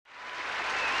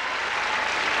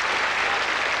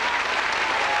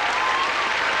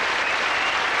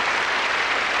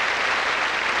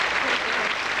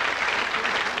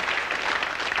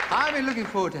been looking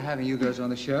forward to having you girls on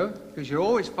the show, because you're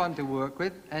always fun to work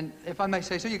with, and if I may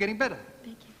say so, you're getting better.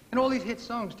 Thank you. And all these hit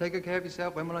songs, Take Good Care of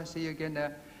Yourself, When Will I See You Again,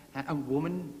 and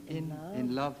Woman in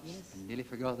Love. Yes. I nearly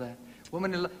forgot that.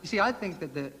 Woman in Love. You see, I think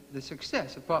that the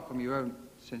success, apart from your own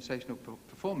sensational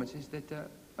performance, is that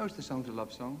most of the songs are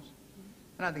love songs.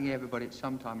 And I think everybody at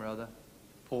some time or other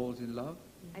falls in love.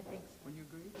 I think so. Would you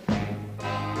agree?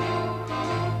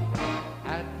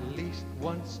 At least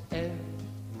once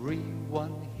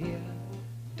everyone here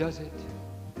does it.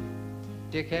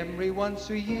 Dick Emery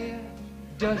once a year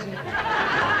does it.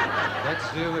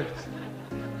 Let's do it.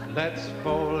 Let's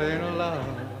fall in love.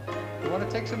 You want to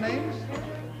take some names?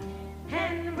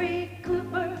 Henry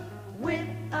Cooper with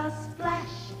a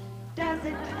splash does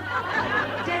it.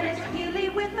 Dennis Healy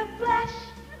with a flash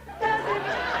does it.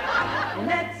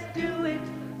 Let's do it.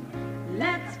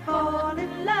 Let's fall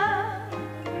in love.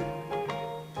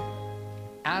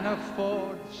 Anna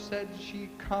Ford said she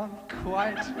can't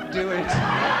quite do it.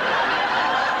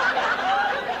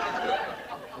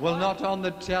 Well, not on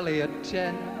the telly at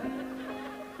 10.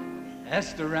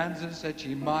 Esther Ranson said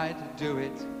she might do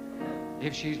it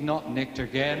if she's not nicked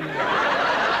again.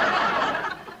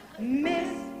 Miss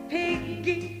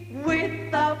Piggy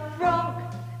with a frog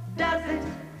does it.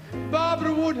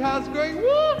 Barbara Woodhouse going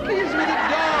walkies with a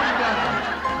dog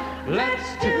does it.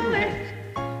 Let's do it.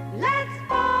 Let's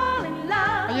fall in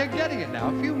love. Are you getting it now?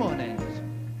 A few more names.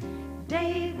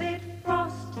 David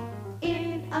Frost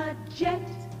in a jet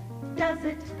does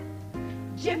it.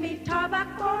 Jimmy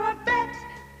Tarbuck for a bet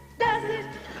does it.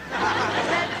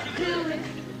 Let's do it.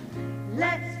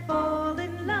 Let's fall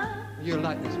in love. You'll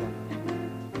like this one.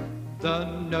 The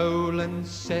Nolans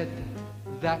said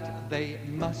that they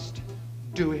must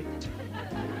do it.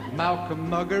 Malcolm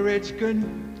Muggeridge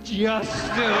can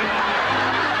just do it.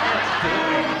 Let's do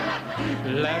it.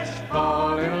 Let's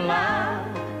fall in love.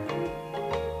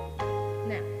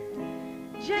 Now,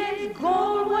 James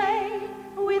Galway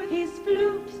with his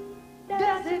flute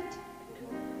does it,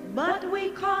 but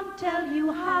we can't tell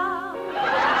you how.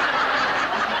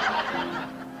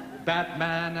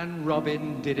 Batman and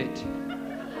Robin did it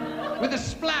with a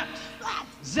splat,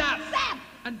 zap,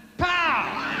 and pow.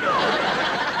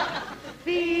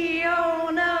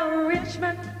 Fiona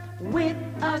Richmond with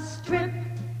a strip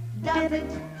does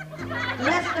it.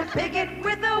 Lester Pickett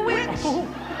with a witch does it.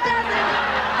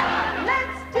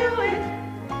 Let's do it.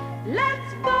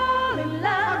 Let's fall in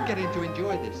love. I'm getting to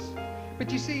enjoy this.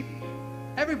 But you see,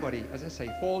 everybody, as I say,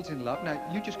 falls in love. Now,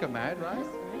 you just got married, right? That's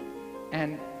right.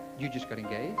 And you just got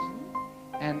engaged.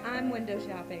 And I'm window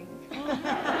shopping.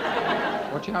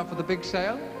 watching out for the big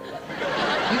sale.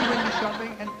 He's window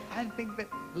shopping, and I think that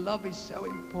love is so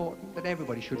important that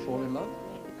everybody should fall in love.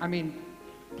 I mean,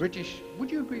 British,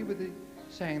 would you agree with the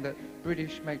saying that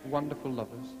British make wonderful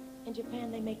lovers? In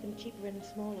Japan, they make them cheaper and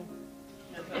smaller.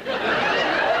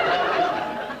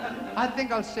 I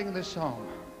think I'll sing this song,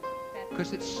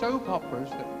 because it's soap operas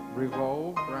that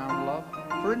revolve around love.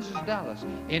 For instance, Dallas.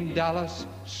 In Dallas,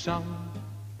 some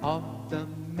of the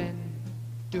men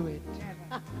do it.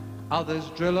 Others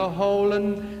drill a hole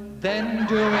and then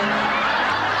do it.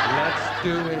 Let's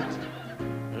do it.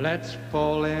 Let's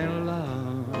fall in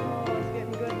love. It's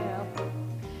getting good now.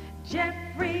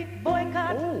 Jeffrey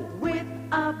Boycott with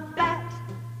a bat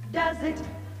does it.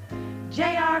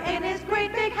 JR in his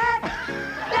great big hat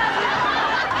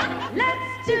does it.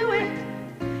 Let's do it.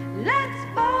 Let's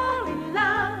fall in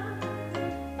love.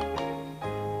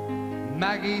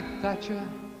 Maggie Thatcher,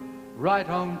 right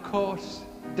on course,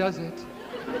 does it.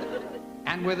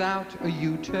 And without a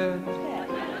U-turn.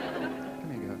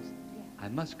 Come here, girls. I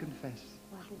must confess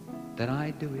that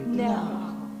I do it.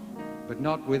 No. But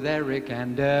not with Eric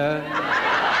and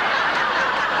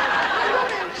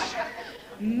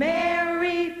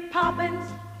Mary Poppins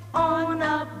on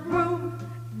a broom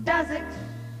does it.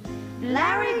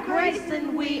 Larry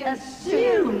Grayson, we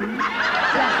assume, does it.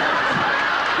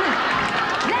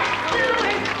 Let's do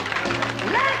it.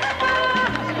 Let's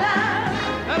fall in love.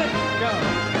 Let it go.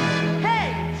 Hey!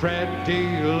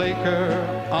 Freddie Laker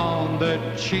on the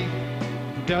cheap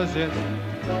does it.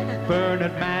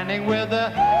 Bernard Manning with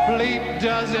a fleet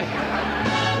does it.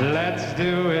 Let's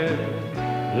do it.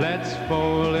 Let's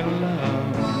fall in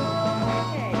love.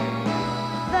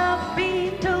 The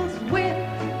Beatles with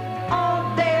all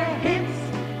their hits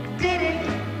did it.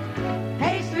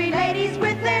 Pastry ladies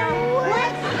with their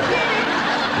wits did it.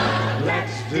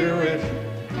 Let's do it.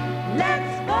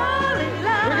 Let's fall in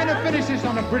love. We're going to finish this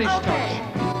on a British touch.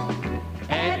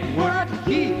 Edward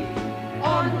Heath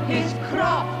on his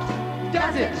croft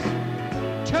does it.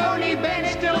 Tony Benn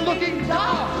still looking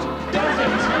daft, does it?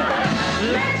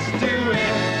 Let's do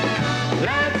it.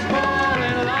 Let's